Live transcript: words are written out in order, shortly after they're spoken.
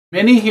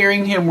Many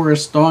hearing him were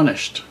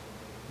astonished.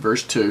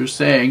 Verse 2,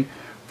 saying,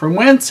 From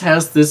whence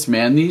has this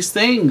man these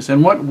things?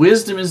 And what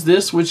wisdom is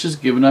this which is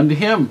given unto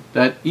him,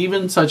 that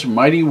even such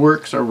mighty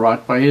works are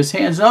wrought by his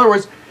hands? In other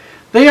words,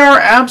 they are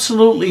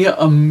absolutely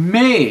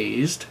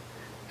amazed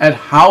at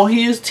how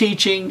he is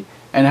teaching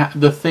and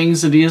the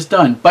things that he has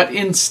done. But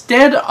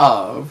instead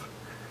of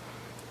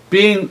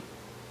being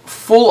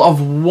full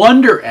of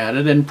wonder at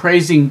it and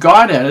praising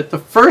God at it, the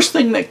first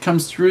thing that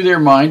comes through their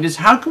mind is,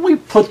 how can we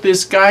put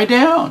this guy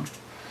down?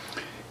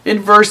 In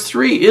verse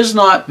 3, is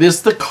not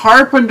this the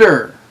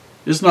carpenter?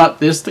 Is not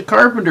this the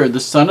carpenter,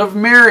 the son of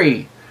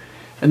Mary?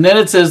 And then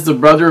it says the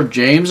brother of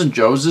James and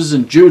Joses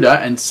and Judah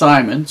and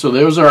Simon. So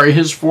those are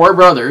his 4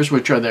 brothers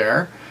which are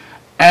there.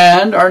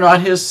 And are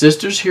not his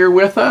sisters here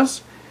with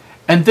us?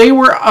 And they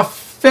were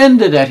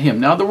offended at him.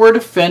 Now the word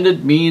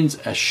offended means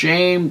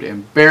ashamed,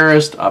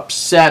 embarrassed,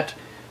 upset.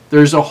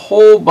 There's a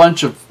whole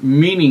bunch of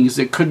meanings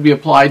that could be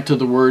applied to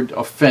the word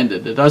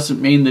offended. It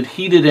doesn't mean that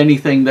he did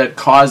anything that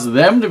caused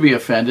them to be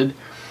offended.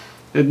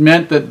 It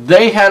meant that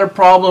they had a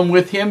problem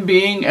with him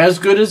being as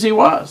good as he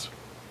was.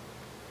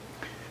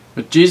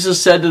 But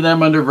Jesus said to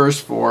them under verse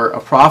 4, A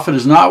prophet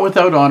is not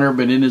without honor,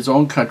 but in his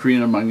own country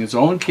and among his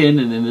own kin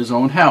and in his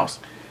own house.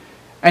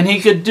 And he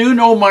could do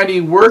no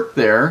mighty work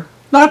there,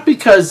 not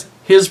because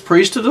his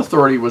priesthood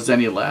authority was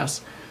any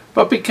less,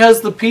 but because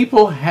the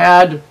people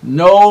had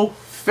no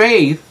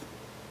faith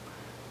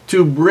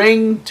to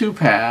bring to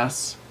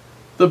pass,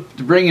 to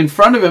bring in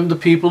front of him the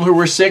people who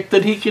were sick,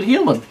 that he could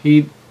heal them.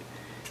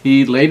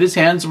 He laid his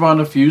hands upon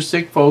a few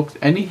sick folks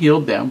and he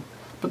healed them.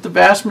 But the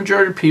vast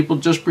majority of people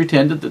just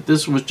pretended that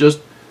this was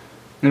just,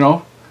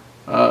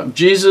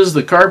 Jesus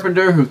the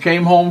carpenter who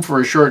came home for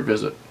a short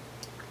visit.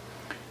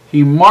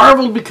 He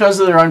marveled because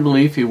of their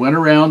unbelief. He went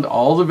around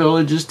all the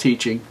villages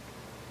teaching.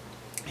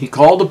 He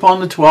called upon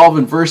the 12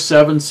 in verse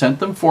 7, sent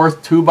them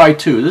forth 2 by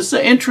 2. This is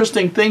an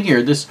interesting thing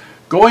here, this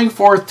going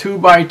forth 2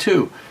 by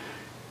 2.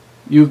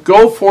 You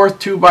go forth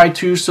 2 by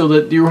 2 so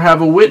that you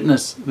have a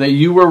witness that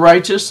you were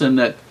righteous and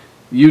that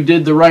you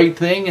did the right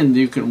thing,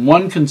 and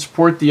one can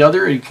support the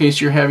other in case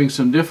you're having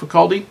some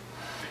difficulty.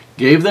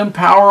 Gave them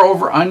power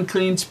over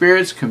unclean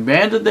spirits,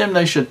 commanded them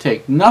they should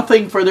take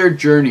nothing for their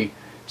journey,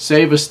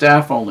 save a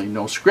staff only.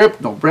 No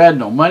scrip, no bread,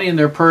 no money in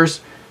their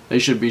purse. They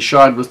should be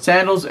shod with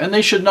sandals, and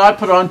they should not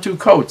put on 2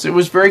 coats. It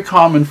was very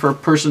common for a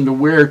person to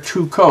wear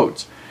 2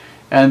 coats,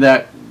 and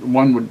that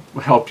one would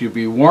help you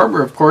be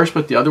warmer, of course,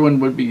 but the other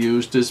one would be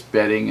used as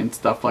bedding and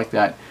stuff like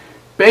that.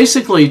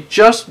 Basically,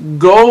 just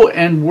go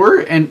and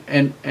work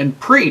and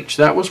preach.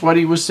 That was what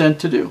he was sent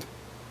to do.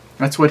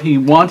 That's what he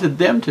wanted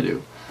them to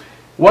do.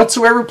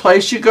 Whatsoever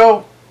place you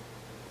go,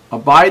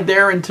 abide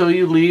there until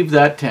you leave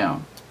that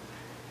town.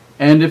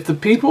 And if the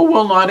people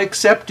will not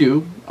accept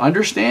you,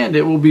 understand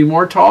it will be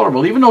more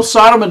tolerable. Even though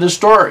Sodom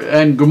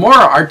and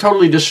Gomorrah are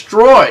totally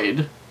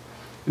destroyed,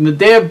 in the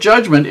day of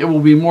judgment it will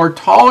be more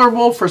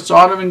tolerable for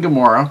Sodom and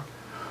Gomorrah,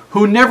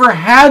 who never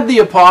had the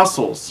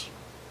apostles.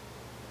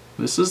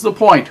 This is the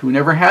point, who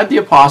never had the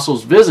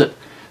apostles visit,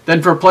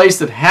 than for a place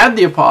that had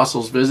the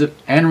apostles visit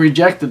and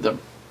rejected them.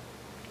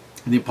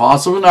 And the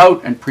apostle went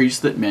out and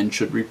preached that men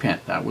should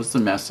repent. That was the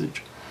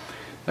message.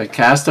 That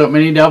cast out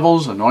many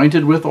devils,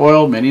 anointed with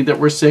oil many that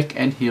were sick,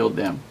 and healed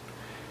them.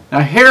 Now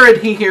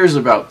Herod, he hears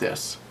about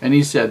this, and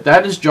he said,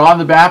 that is John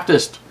the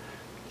Baptist.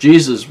 He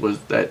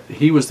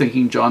was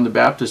thinking John the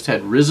Baptist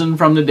had risen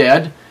from the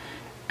dead.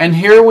 And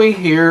here we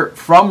hear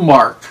from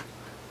Mark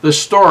the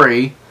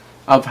story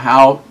of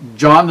how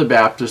John the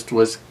Baptist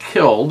was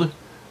killed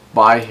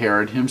by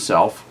Herod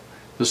himself.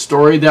 The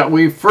story that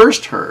we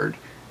first heard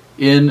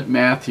in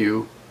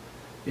Matthew,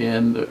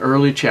 in the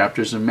early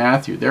chapters of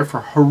Matthew.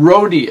 Therefore,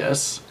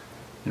 Herodias,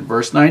 in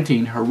verse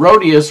 19,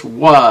 Herodias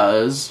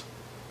was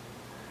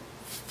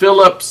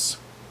Philip's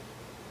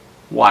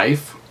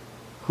wife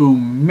who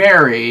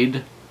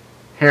married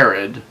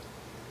Herod.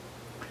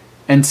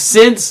 And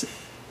since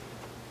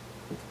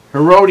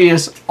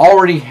Herodias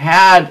already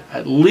had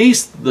at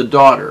least the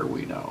daughter,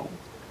 we know,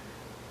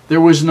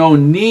 there was no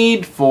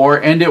need for,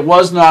 and it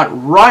was not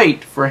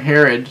right for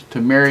Herod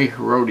to marry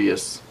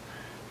Herodias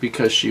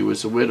because she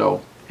was a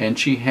widow and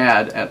she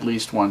had at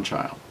least 1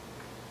 child.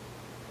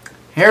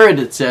 Herod,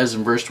 it says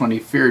in verse 20,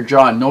 feared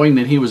John, knowing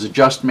that he was a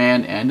just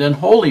man and an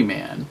holy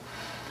man,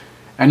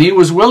 and he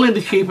was willing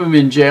to keep him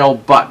in jail,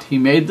 but he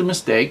made the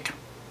mistake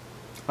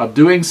of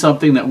doing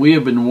something that we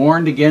have been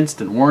warned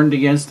against and warned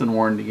against and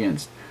warned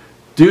against.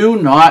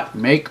 Do not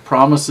make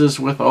promises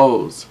with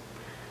oaths.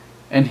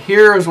 And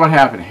here is what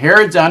happened.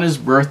 Herod's on his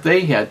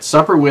birthday. He had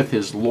supper with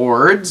his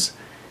lords,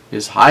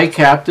 his high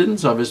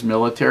captains of his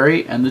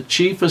military, and the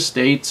chief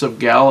estates of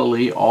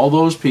Galilee, all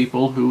those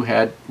people who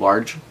had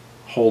large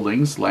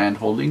holdings, land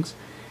holdings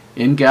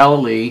in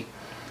Galilee.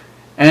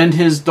 And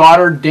his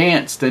daughter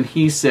danced, and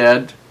he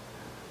said,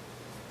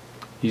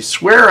 he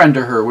sware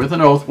unto her with an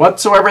oath,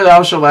 whatsoever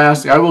thou shalt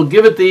ask, I will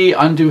give it thee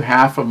unto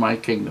half of my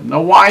kingdom.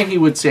 Now why he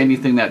would say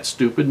anything that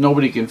stupid,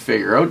 nobody can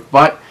figure out,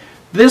 but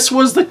this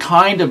was the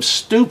kind of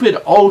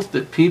stupid oath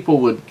that people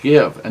would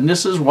give, and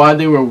this is why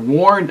they were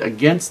warned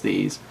against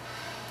these.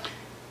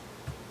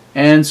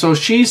 And so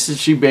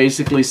she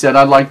basically said,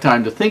 I'd like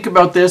time to think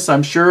about this,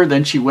 I'm sure.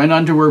 Then she went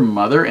unto her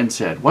mother and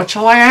said, what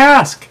shall I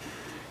ask?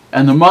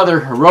 And the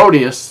mother,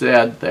 Herodias,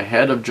 said, the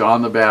head of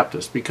John the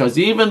Baptist. Because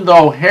even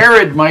though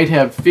Herod might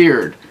have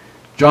feared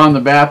John the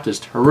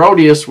Baptist,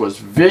 Herodias was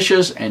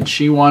vicious and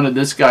she wanted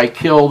this guy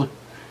killed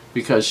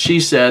because she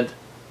said,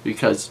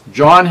 because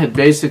John had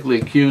basically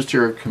accused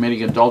her of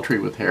committing adultery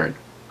with Herod,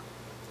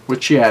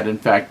 which she had in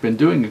fact been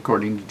doing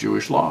according to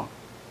Jewish law.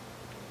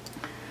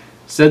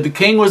 Said the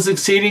king was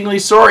exceedingly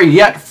sorry,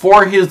 yet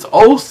for his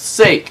oath's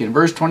sake, in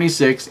verse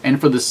 26, and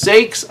for the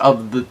sakes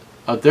of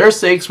their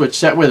sakes which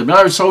sat with him. In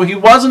other words, so he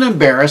wasn't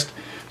embarrassed,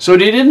 so he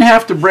didn't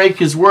have to break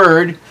his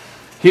word.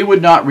 He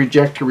would not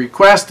reject her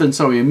request, and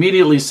so he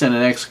immediately sent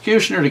an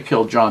executioner to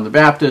kill John the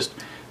Baptist,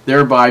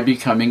 thereby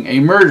becoming a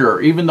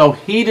murderer. Even though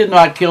he did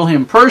not kill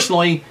him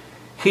personally,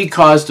 he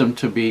caused him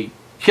to be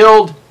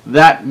killed.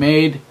 That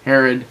made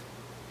Herod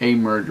a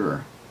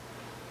murderer.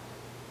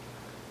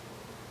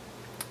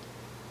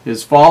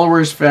 His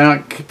followers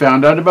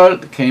found out about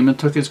it. They came and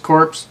took his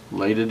corpse,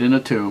 laid it in a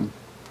tomb.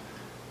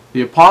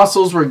 The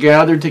apostles were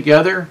gathered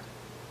together,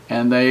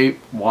 and they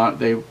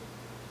wanted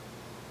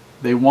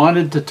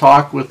to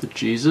talk with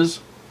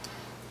Jesus.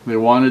 They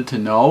wanted to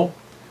know,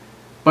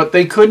 but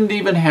they couldn't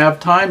even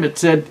have time. It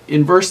said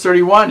in verse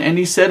 31, and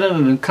he said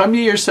unto them, come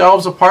ye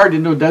yourselves apart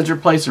into a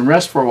desert place and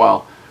rest for a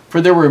while.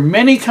 For there were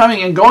many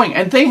coming and going,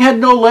 and they had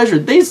no leisure.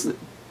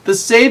 The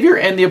Savior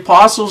and the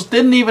apostles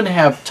didn't even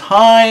have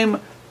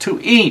time to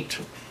eat.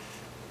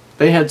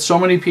 They had so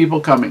many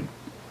people coming.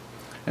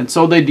 And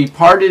so they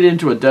departed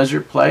into a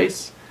desert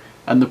place,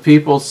 and the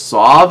people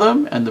saw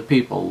them, and the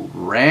people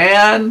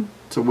ran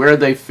to where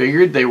they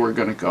figured they were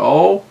going to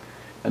go.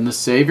 And the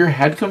Savior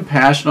had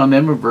compassion on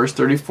them in verse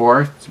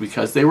 34,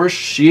 because they were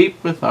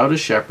sheep without a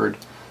shepherd.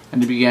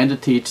 And he began to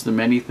teach them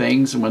many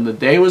things. And when the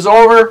day was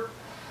over,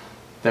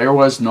 there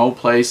was no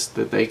place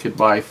that they could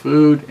buy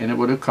food, and it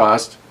would have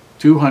cost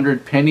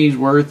 200 pennies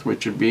worth,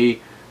 which would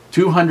be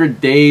 200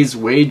 days'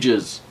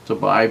 wages to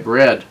buy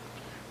bread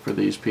for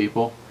these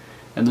people.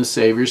 And the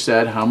Savior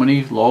said, how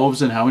many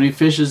loaves and how many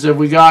fishes have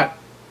we got?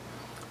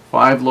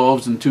 5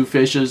 loaves and 2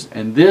 fishes.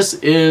 And this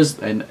is,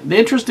 and the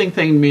interesting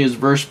thing to me is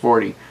verse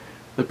 40.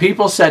 The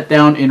people sat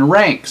down in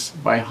ranks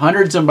by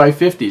hundreds and by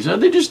 50s. Now,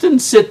 they just didn't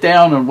sit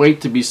down and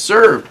wait to be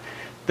served.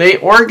 They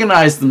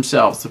organized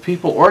themselves. The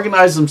people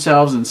organized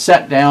themselves and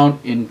sat down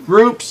in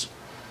groups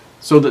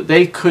so that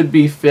they could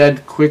be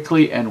fed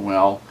quickly and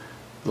well.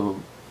 The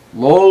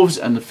loaves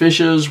and the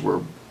fishes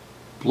were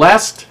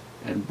blessed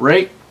and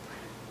break,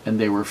 and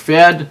they were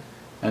fed,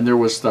 and there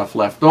was stuff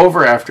left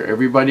over after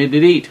everybody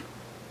did eat.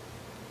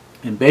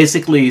 And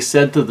basically he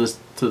said to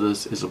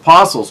his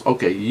apostles,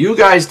 okay, you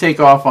guys take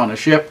off on a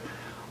ship,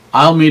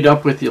 I'll meet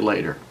up with you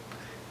later.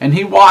 And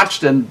he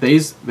watched, and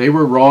they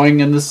were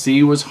rowing, and the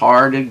sea was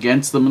hard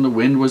against them, and the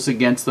wind was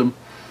against them,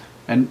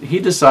 and he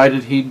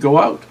decided he'd go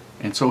out.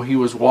 And so he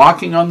was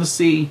walking on the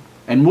sea,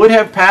 and would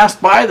have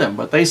passed by them,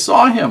 but they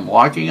saw him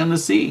walking on the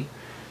sea.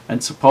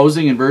 And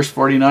supposing in verse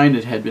 49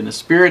 it had been a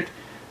spirit,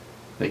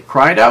 they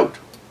cried out.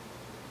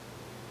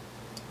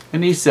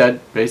 And he said,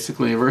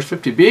 basically in verse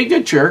 50, be of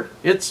good cheer,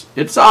 it's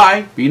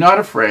I, be not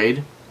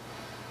afraid.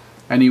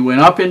 And he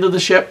went up into the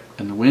ship,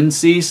 and the wind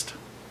ceased,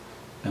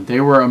 and they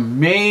were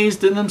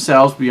amazed in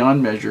themselves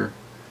beyond measure.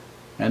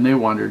 And they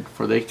wondered,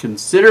 for they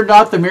considered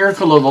not the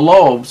miracle of the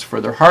loaves,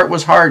 for their heart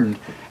was hardened.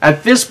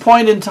 At this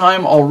point in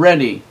time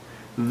already,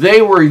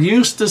 they were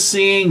used to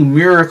seeing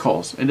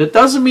miracles. And it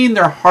doesn't mean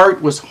their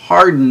heart was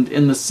hardened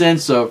in the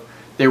sense of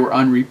they were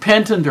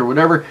unrepentant or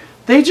whatever.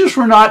 They just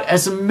were not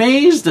as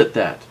amazed at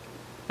that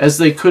as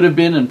they could have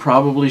been and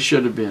probably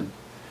should have been.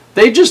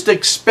 They just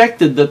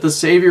expected that the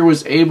Savior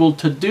was able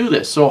to do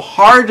this. So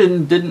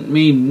hardened didn't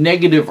mean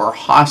negative or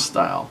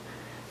hostile.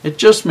 It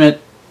just meant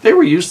they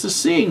were used to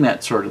seeing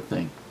that sort of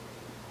thing.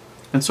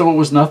 And so it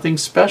was nothing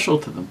special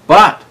to them.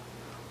 But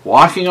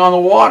walking on the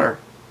water,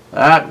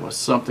 that was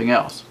something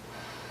else.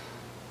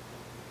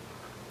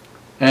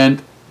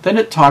 And then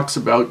it talks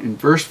about, in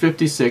verse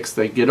 56,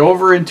 they get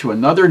over into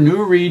another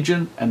new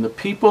region, and the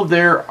people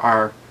there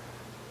are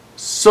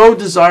so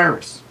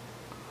desirous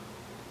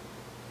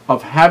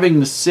of having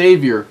the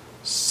Savior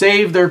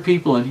save their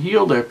people and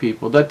heal their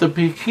people that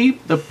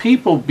the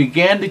people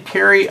began to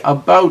carry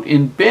about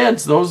in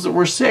beds those that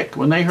were sick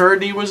when they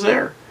heard he was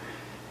there.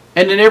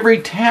 And in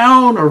every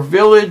town or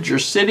village or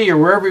city or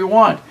wherever you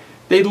want,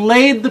 they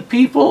laid the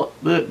people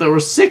that were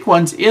sick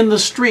ones in the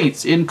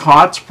streets, in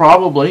cots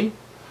probably,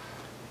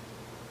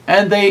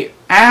 and they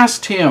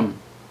asked him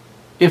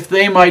if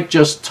they might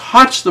just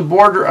touch the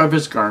border of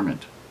his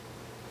garment.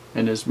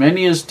 And as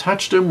many as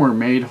touched him were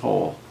made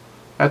whole.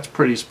 That's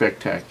pretty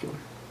spectacular.